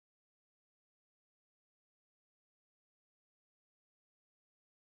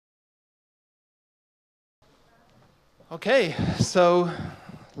Okay, so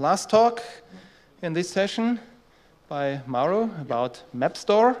last talk in this session by Mauro about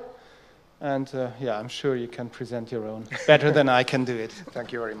MapStore. And yeah, I'm sure you can present your own better than I can do it.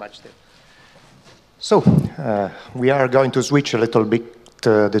 Thank you very much, Dave. So we are going to switch a little bit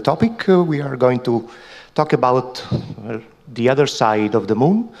the topic. We are going to talk about the other side of the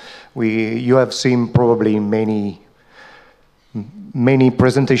moon. You have seen probably many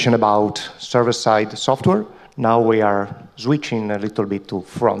presentations about server-side software. Now we are switching a little bit to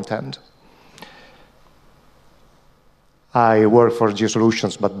front-end. I work for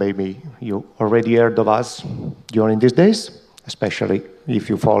GeoSolutions, but maybe you already heard of us during these days, especially if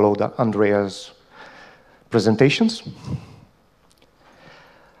you followed Andrea's presentations.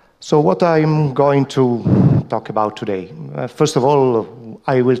 So what I'm going to talk about today. First of all,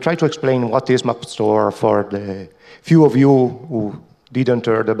 I will try to explain what is MapStore for the few of you who didn't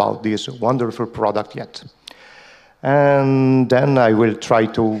heard about this wonderful product yet. And then I will try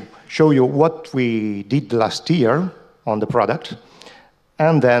to show you what we did last year on the product,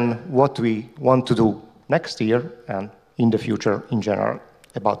 and then what we want to do next year and in the future in general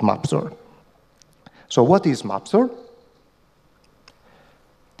about MapStore. So what is MapStore?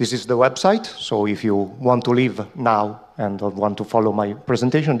 This is the website, so if you want to leave now and don't want to follow my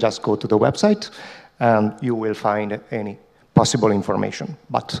presentation, just go to the website and you will find any possible information.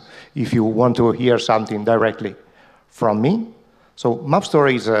 But if you want to hear something directly from me, so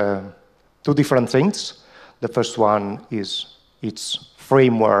MapStore is two different things. The first one is its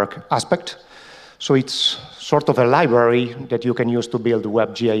framework aspect. So it's sort of a library that you can use to build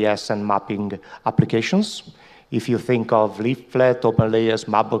WebGIS and mapping applications. If you think of Leaflet, OpenLayers,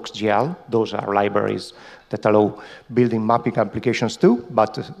 Mapbox.gl, those are libraries that allow building mapping applications too,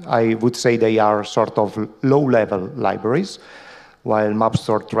 but I would say they are sort of low-level libraries, while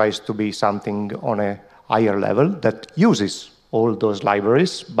MapStore tries to be something on a higher level that uses all those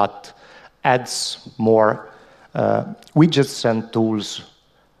libraries, but adds more widgets and tools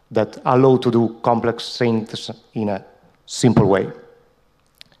that allow to do complex things in a simple way.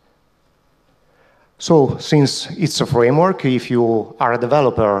 So since it's a framework, if you are a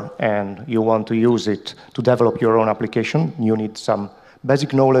developer and you want to use it to develop your own application, you need some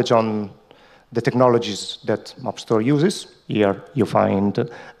basic knowledge on the technologies that MapStore uses. Here you find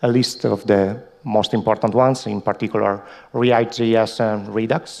a list of the most important ones, in particular React.js and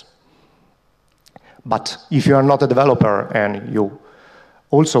Redux. But if you are not a developer and you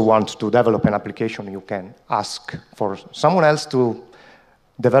also want to develop an application, you can ask for someone else to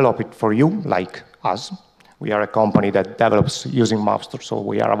develop it for you, like us. We are a company that develops using MapStore, so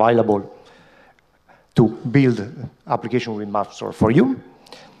we are available to build application with MapStore for you.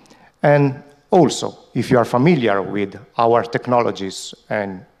 And also, if you are familiar with our technologies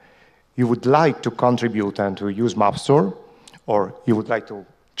and you would like to contribute and to use MapStore, or you would like to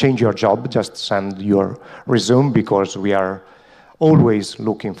change your job, just send your resume, because we are always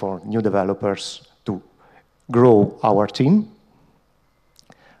looking for new developers to grow our team.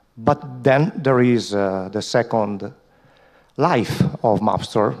 But then there is the second life of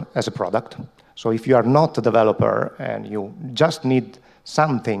MapStore as a product. So if you are not a developer and you just need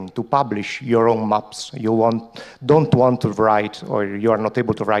something to publish your own maps, you don't want to write, or you are not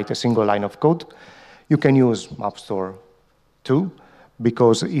able to write a single line of code, you can use MapStore too,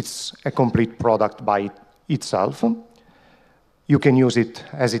 because it's a complete product by itself. You can use it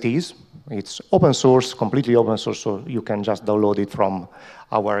as it is. It's open source, completely open source, so you can just download it from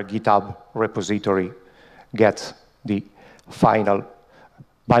our GitHub repository, get the final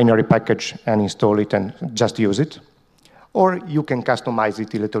binary package and install it and just use it. Or you can customize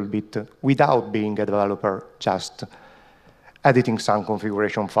it a little bit without being a developer, just editing some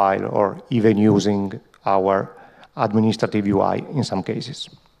configuration file or even using our administrative UI in some cases.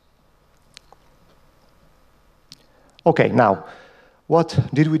 Okay, now, what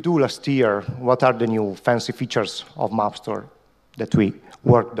did we do last year? What are the new fancy features of MapStore that we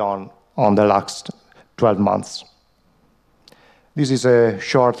worked on the last 12 months? This is a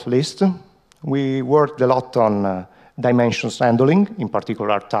short list. We worked a lot on dimensions handling, in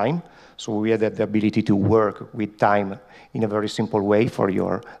particular time. So we had the ability to work with time in a very simple way for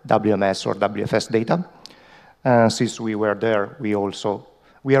your WMS or WFS data. And since we were there, we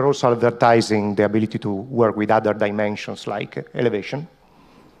are also advertising the ability to work with other dimensions like elevation.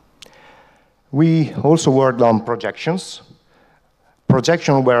 We also worked on projections.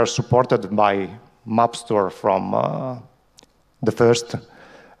 Projections were supported by MapStore from the first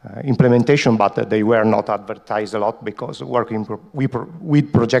implementation, but they were not advertised a lot because working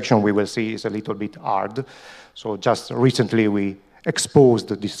with projection, we will see, is a little bit hard. So just recently, we exposed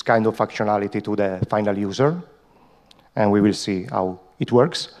this kind of functionality to the final user. and we will see how it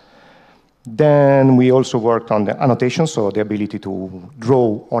works. Then we also worked on the annotation, so the ability to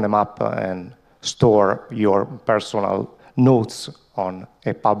draw on a map and store your personal notes on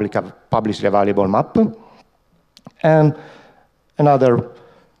a publicly available map. And another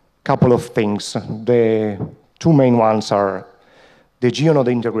couple of things. The two main ones are the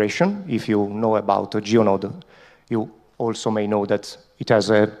GeoNode integration. If you know about GeoNode, you also may know that it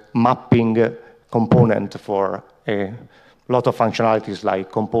has a mapping component for a lot of functionalities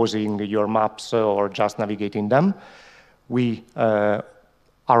like composing your maps or just navigating them. We are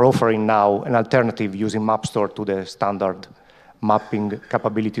offering now an alternative using MapStore to the standard mapping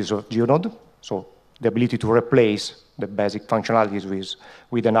capabilities of GeoNode. So the ability to replace the basic functionalities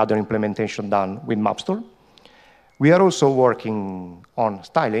with another implementation done with MapStore. We are also working on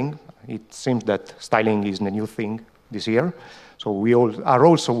styling. It seems that styling is the new thing this year. So we are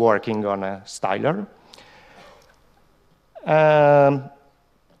also working on a styler.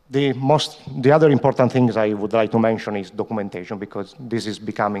 The other important things I would like to mention is documentation, because this is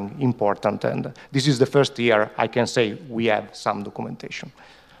becoming important, and this is the first year I can say we have some documentation.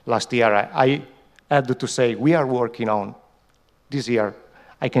 Last year I had to say we are working on. This year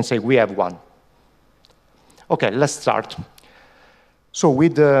I can say we have one. Okay, let's start. So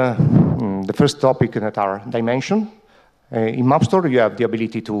with the first topic that are dimension. In MapStore you have the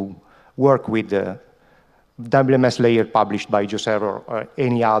ability to work with the WMS layer published by GeoServer or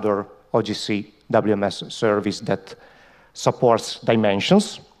any other OGC WMS service that supports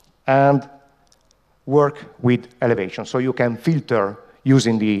dimensions, and work with elevation. So you can filter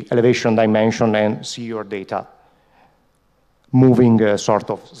using the elevation dimension and see your data moving a sort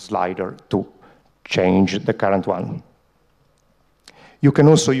of slider to change the current one. You can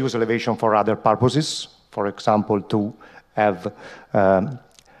also use elevation for other purposes, for example, to have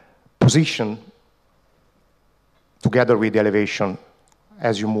position together with the elevation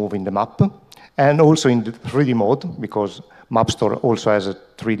as you move in the map, and also in the 3D mode, because MapStore also has a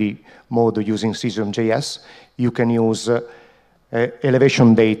 3D mode using Cesium.js. You can use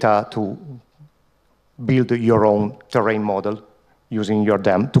elevation data to build your own terrain model using your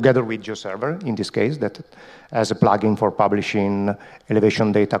DEM, together with GeoServer, in this case, that has a plugin for publishing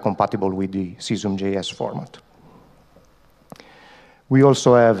elevation data compatible with the Cesium.js format. We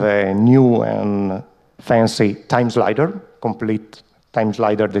also have a new and fancy time slider, complete time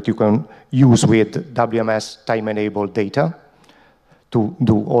slider that you can use with WMS time-enabled data to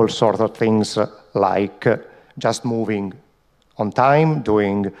do all sorts of things like just moving on time,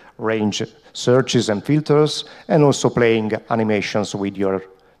 doing range searches and filters, and also playing animations with your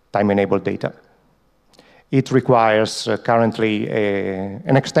time-enabled data. It requires currently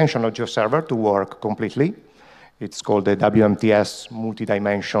an extension of GeoServer to work completely. It's called the WMTS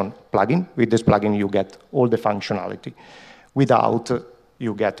multi-dimension plugin. With this plugin, you get all the functionality. Without,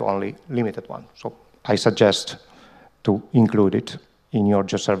 you get only limited one. So I suggest to include it in your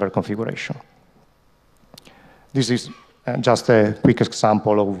GeoServer configuration. This is just a quick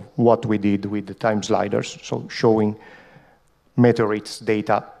example of what we did with the time sliders, so showing meteorites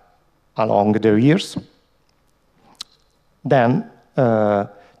data along the years. Then,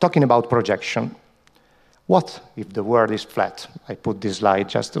 talking about projection. What if the world is flat? I put this slide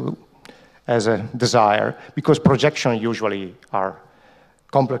just as a desire, because projection usually are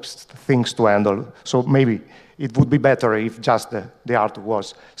complex things to handle. So maybe it would be better if just the Earth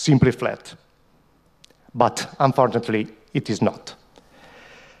was simply flat. But unfortunately, it is not.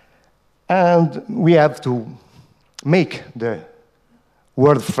 And we have to make the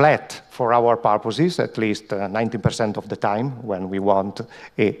world flat for our purposes, at least 90% of the time, when we want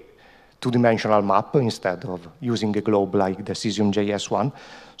a two-dimensional map instead of using a globe like the Cesium.js one.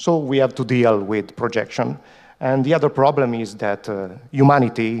 So we have to deal with projection. And the other problem is that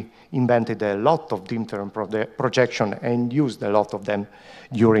humanity invented a lot of dim-term projection and used a lot of them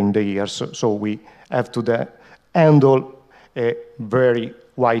during the years. So we have to handle a very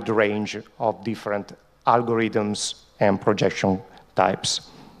wide range of different algorithms and projection types.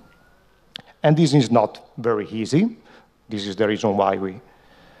 And this is not very easy. This is the reason why we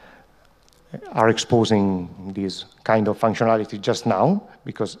are exposing this kind of functionality just now,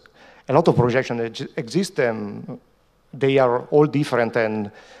 because a lot of projections exist and they are all different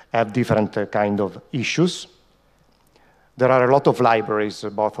and have different kind of issues. There are a lot of libraries,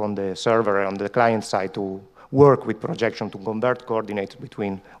 both on the server and on the client side, to work with projection, to convert coordinates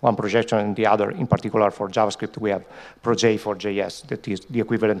between one projection and the other. In particular, for JavaScript, we have Proj for JS, that is the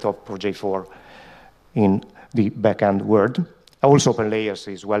equivalent of Proj4 in the backend world. Also, OpenLayers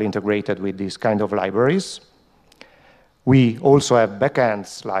is well integrated with these kind of libraries. We also have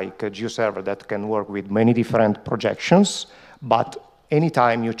backends like a GeoServer that can work with many different projections, but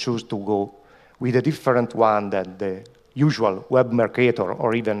anytime you choose to go with a different one than the usual Web Mercator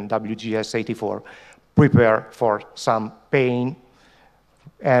or even WGS84, prepare for some pain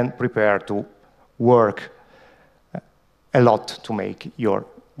and prepare to work a lot to make your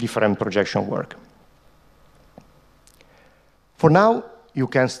different projection work. For now, you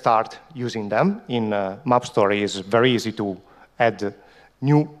can start using them. In MapStore, it's very easy to add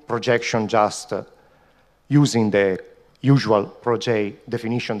new projection just using the usual Proj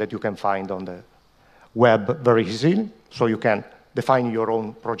definition that you can find on the web very easily. So you can define your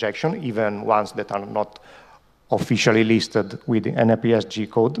own projection, even ones that are not officially listed with an APSG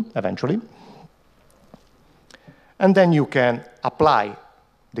code eventually. And then you can apply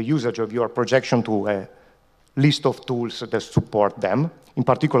the usage of your projection to a list of tools that support them. In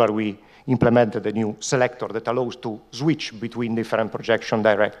particular, we implemented a new selector that allows to switch between different projections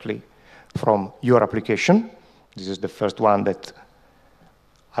directly from your application. This is the first one that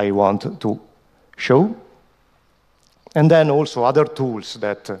I want to show. And then also other tools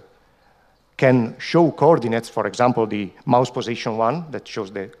that can show coordinates, for example, the mouse position one that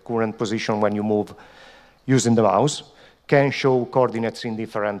shows the current position when you move using the mouse, can show coordinates in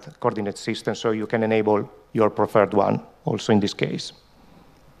different coordinate systems, so you can enable your preferred one also in this case.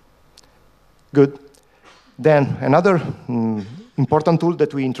 Good. Then another important tool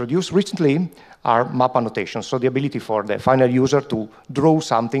that we introduced recently are map annotations, so the ability for the final user to draw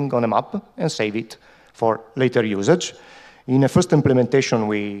something on a map and save it for later usage. In a first implementation,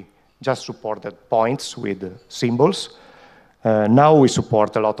 we just supported points with symbols. Now we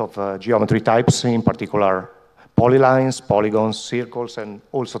support a lot of geometry types, in particular polylines, polygons, circles, and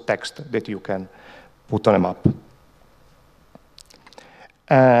also text that you can put on a map.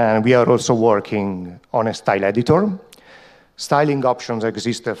 And we are also working on a style editor. Styling options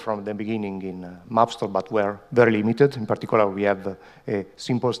existed from the beginning in MapStore, but were very limited. In particular, we have a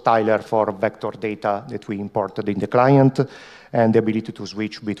simple styler for vector data that we imported in the client, and the ability to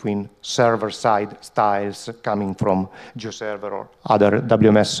switch between server-side styles coming from GeoServer or other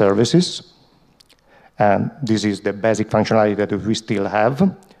WMS services. And this is the basic functionality that we still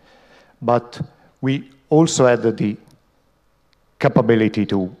have. But we also added the capability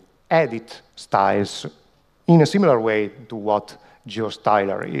to edit styles in a similar way to what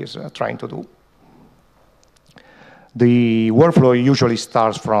GeoStyler is trying to do. The workflow usually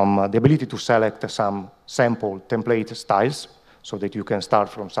starts from the ability to select some sample template styles so that you can start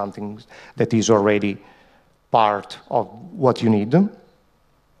from something that is already part of what you need.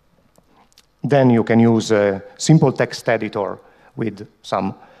 Then you can use a simple text editor with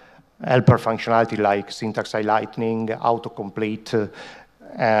some helper functionality like syntax highlighting, autocomplete,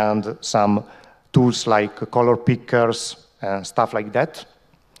 and some tools like color pickers and stuff like that.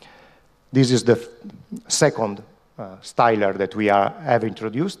 This is the second styler that we have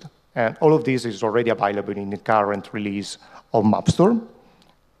introduced, and all of this is already available in the current release of MapStore.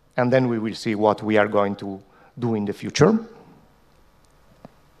 And then we will see what we are going to do in the future.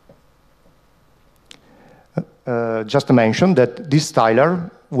 Just to mention that this styler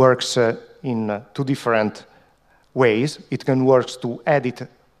works in two different ways. It can work to edit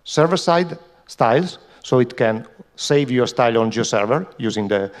server-side styles, so it can save your style on GeoServer using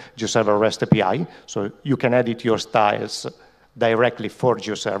the GeoServer REST API, so you can edit your styles directly for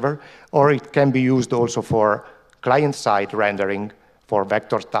GeoServer, or it can be used also for client-side rendering for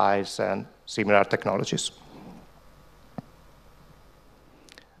vector styles and similar technologies.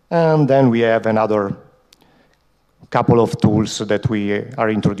 And then we have another couple of tools that we are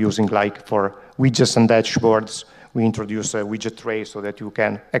introducing, like for widgets and dashboards. We introduce a widget tray so that you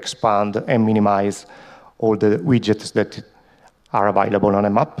can expand and minimize all the widgets that are available on a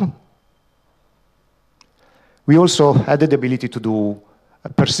map. We also added the ability to do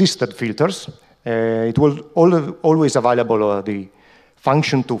persistent filters. It was always available, the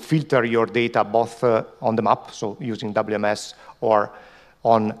function to filter your data both on the map, so using WMS, or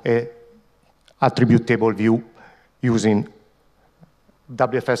on a attribute table view using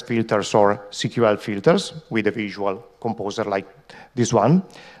WFS filters or CQL filters with a visual composer like this one.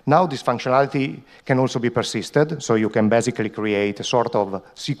 Now this functionality can also be persisted, so you can basically create a sort of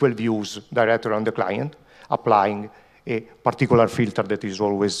SQL views directly on the client, applying a particular filter that is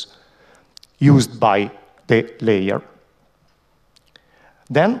always used by the layer.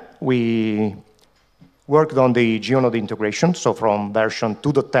 Then we worked on the GeoNode integration, so from version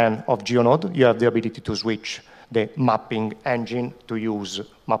 2.10 of GeoNode, you have the ability to switch the mapping engine to use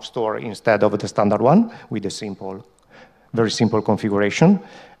MapStore instead of the standard one with a simple, very simple configuration.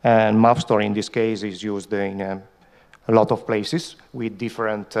 And MapStore in this case is used in a a lot of places with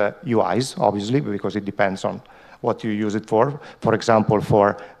different UIs, obviously, because it depends on what you use it for. For example,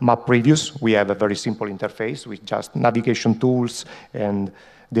 for map previews, we have a very simple interface with just navigation tools and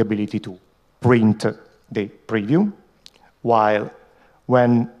the ability to print the preview, while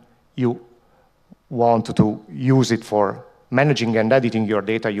when you want to use it for managing and editing your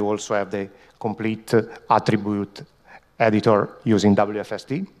data, you also have the complete attribute editor using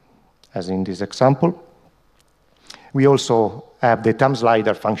WFSD, as in this example. We also have the time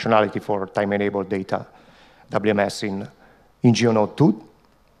slider functionality for time-enabled data, WMS in GeoNode 2.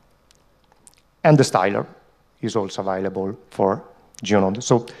 And the styler is also available for GeoNode.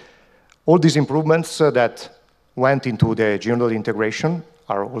 So all these improvements that went into the GeoNode integration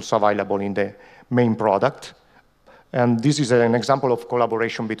are also available in the main product. And this is an example of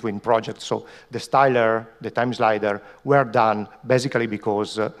collaboration between projects. So the styler, the time slider were done basically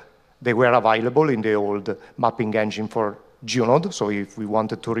because they were available in the old mapping engine for GeoNode. So if we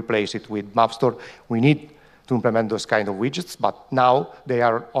wanted to replace it with MapStore, we need to implement those kind of widgets. But now they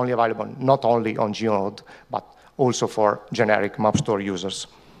are only available not only on GeoNode, but also for generic MapStore users.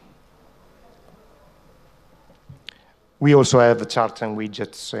 We also have charts and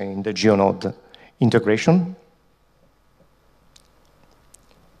widgets in the GeoNode integration.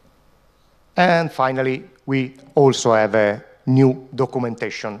 And finally, we also have a new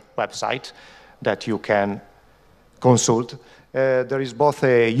documentation website that you can consult. There is both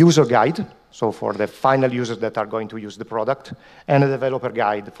a user guide, so for the final users that are going to use the product, and a developer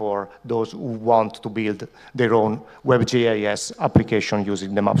guide for those who want to build their own WebGIS application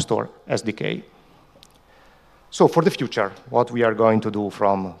using the MapStore SDK. So for the future, what we are going to do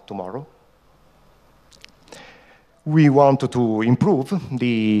from tomorrow? We want to improve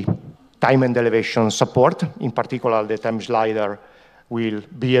the time and elevation support. In particular, the time slider will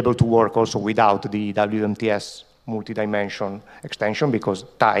be able to work also without the WMTS multi-dimension extension, because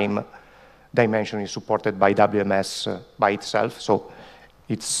time dimension is supported by WMS by itself. So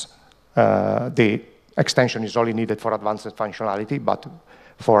it's the extension is only needed for advanced functionality, but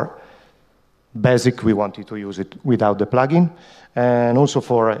for basic, we wanted to use it without the plugin. And also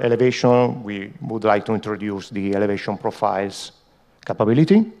for elevation, we would like to introduce the elevation profiles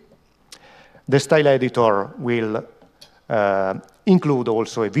capability. The style editor will include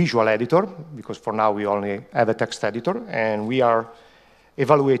also a visual editor, because for now we only have a text editor, and we are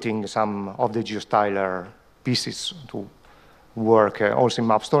evaluating some of the GeoStyler pieces to work also in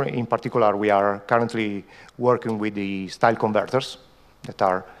MapStore. In particular, we are currently working with the style converters that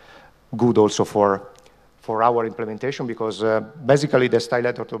are good also for our implementation, because basically the style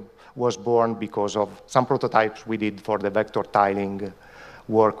editor was born because of some prototypes we did for the vector tiling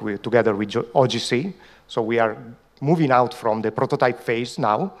work together with OGC. So we are moving out from the prototype phase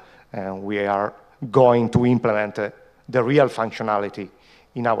now, and we are going to implement the real functionality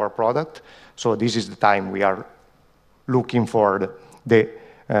in our product. So this is the time we are looking for the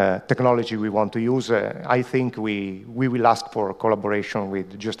technology we want to use. I think we will ask for collaboration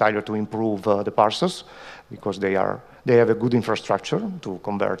with GeoStyler to improve the parsers, because they have a good infrastructure to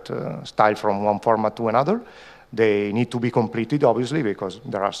convert style from one format to another. They need to be completed, obviously, because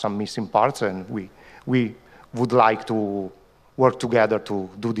there are some missing parts, and we would like to work together to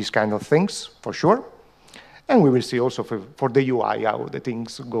do these kind of things, for sure. And we will see also for the UI how the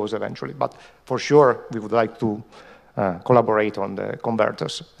things goes eventually. But for sure, we would like to collaborate on the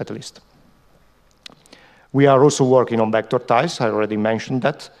converters, at least. We are also working on vector tiles. I already mentioned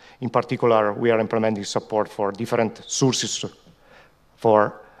that. In particular, we are implementing support for different sources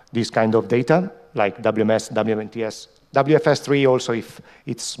for this kind of data, like WMS, WMTS, WFS3 also, if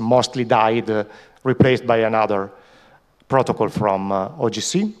it's mostly died, replaced by another protocol from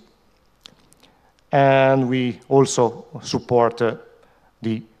OGC. And we also support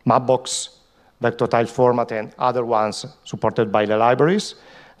the Mapbox vector tile format and other ones supported by the libraries.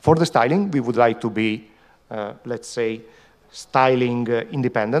 For the styling, we would like to be, let's say, styling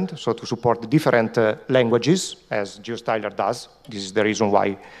independent, so to support the different languages, as GeoStyler does. This is the reason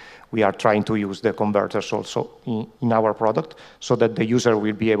why we are trying to use the converters also in our product, so that the user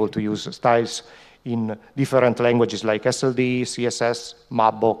will be able to use styles in different languages like SLD, CSS,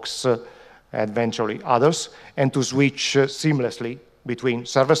 Mapbox, eventually others, and to switch seamlessly between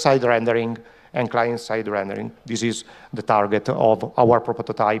server-side rendering and client-side rendering. This is the target of our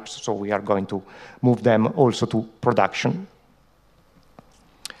prototypes, so we are going to move them also to production.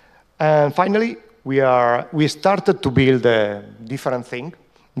 And finally, we started to build a different thing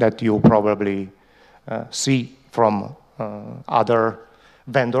that you probably see from other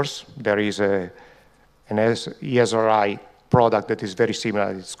vendors. There is an ESRI product that is very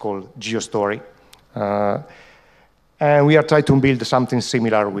similar. It's called GeoStory. And we are trying to build something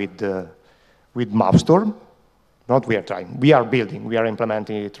similar with MapStore. Not we are trying, we are building, we are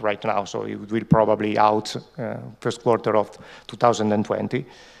implementing it right now, so it will probably out first quarter of 2020.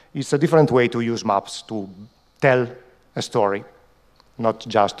 It's a different way to use maps to tell a story, not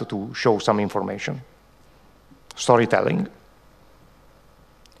just to show some information. Storytelling.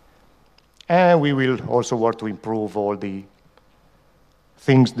 And we will also work to improve all the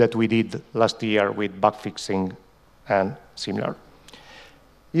things that we did last year with bug fixing and similar.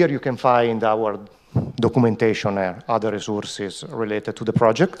 Here you can find our documentation and other resources related to the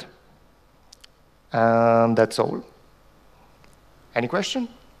project. And that's all. Any question?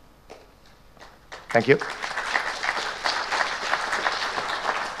 Thank you.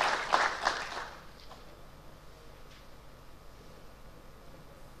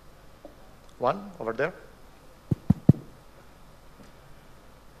 One over there.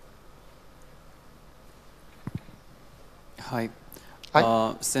 Hi.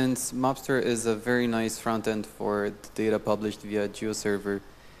 Hi. Since MapStore is a very nice front end for the data published via GeoServer,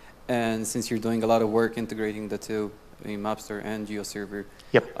 and since you're doing a lot of work integrating the two, I mean MapStore and GeoServer,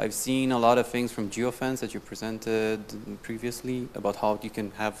 Yep. I've seen a lot of things from GeoFence that you presented previously about how you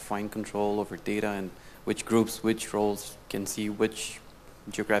can have fine control over data and which groups, which roles can see which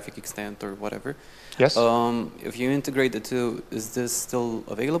geographic extent or whatever. Yes. If you integrate the two, is this still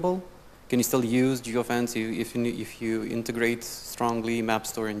available? Can you still use GeoFence if you integrate strongly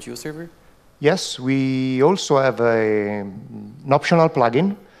MapStore and GeoServer? Yes, we also have an optional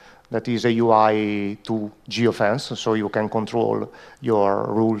plugin that is a UI to GeoFence, so you can control your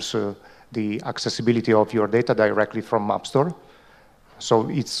rules, the accessibility of your data directly from MapStore. So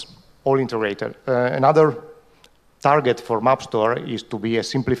it's all integrated. Another target for MapStore is to be a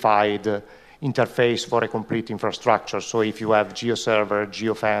simplified interface for a complete infrastructure. So if you have GeoServer,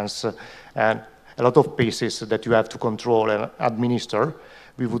 GeoFence, and a lot of pieces that you have to control and administer,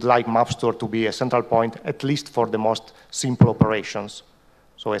 we would like MapStore to be a central point, at least for the most simple operations.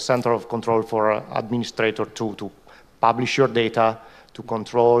 So a center of control for an administrator to publish your data, to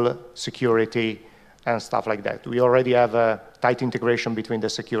control security, and stuff like that. We already have a tight integration between the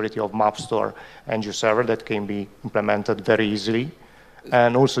security of MapStore and GeoServer that can be implemented very easily.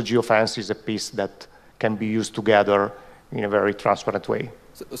 And also GeoFence is a piece that can be used together in a very transparent way.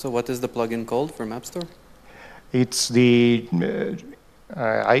 So what is the plugin called for MapStore? It's the,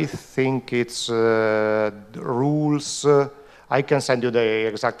 I think it's rules. I can send you the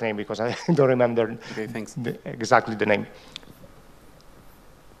exact name because I don't remember exactly the name.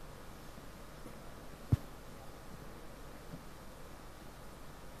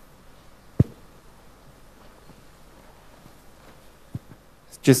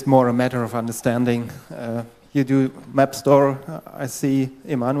 Just more a matter of understanding. You do MapStore. I see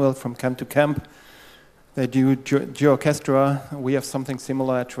Emmanuel from Camp to Camp. They do GeoOrchestra. We have something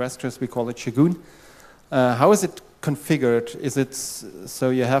similar at Terrestrials. We call it Shagoon. How is it configured? Is it so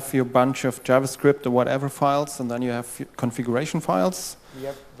you have your bunch of JavaScript or whatever files, and then you have configuration files?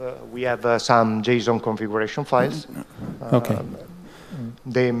 We have some JSON configuration files. Okay.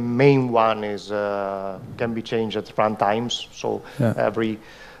 The main one is can be changed at runtimes, so every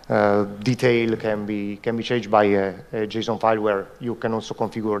detail can be changed by a JSON file where you can also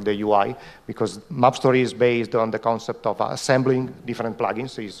configure the UI, because MapStore is based on the concept of assembling different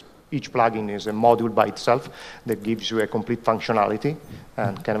plugins. Each plugin is a module by itself that gives you a complete functionality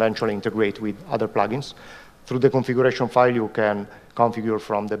and can eventually integrate with other plugins. Through the configuration file, you can configure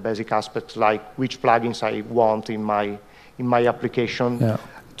from the basic aspects like which plugins I want in my application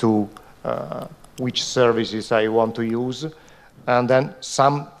to which services I want to use. And then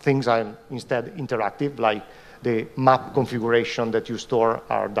some things are instead interactive, like the map configuration that you store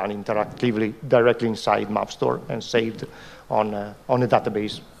are done interactively directly inside MapStore and saved on a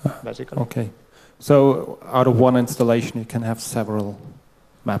database, basically. Okay. So out of one installation, you can have several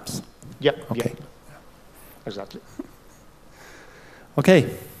maps. Yeah. Okay. Yeah. Exactly. Okay.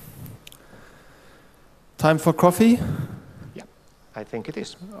 Time for coffee? Yeah, I think it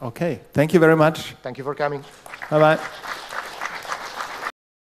is. Okay. Thank you very much. Thank you for coming. Bye-bye.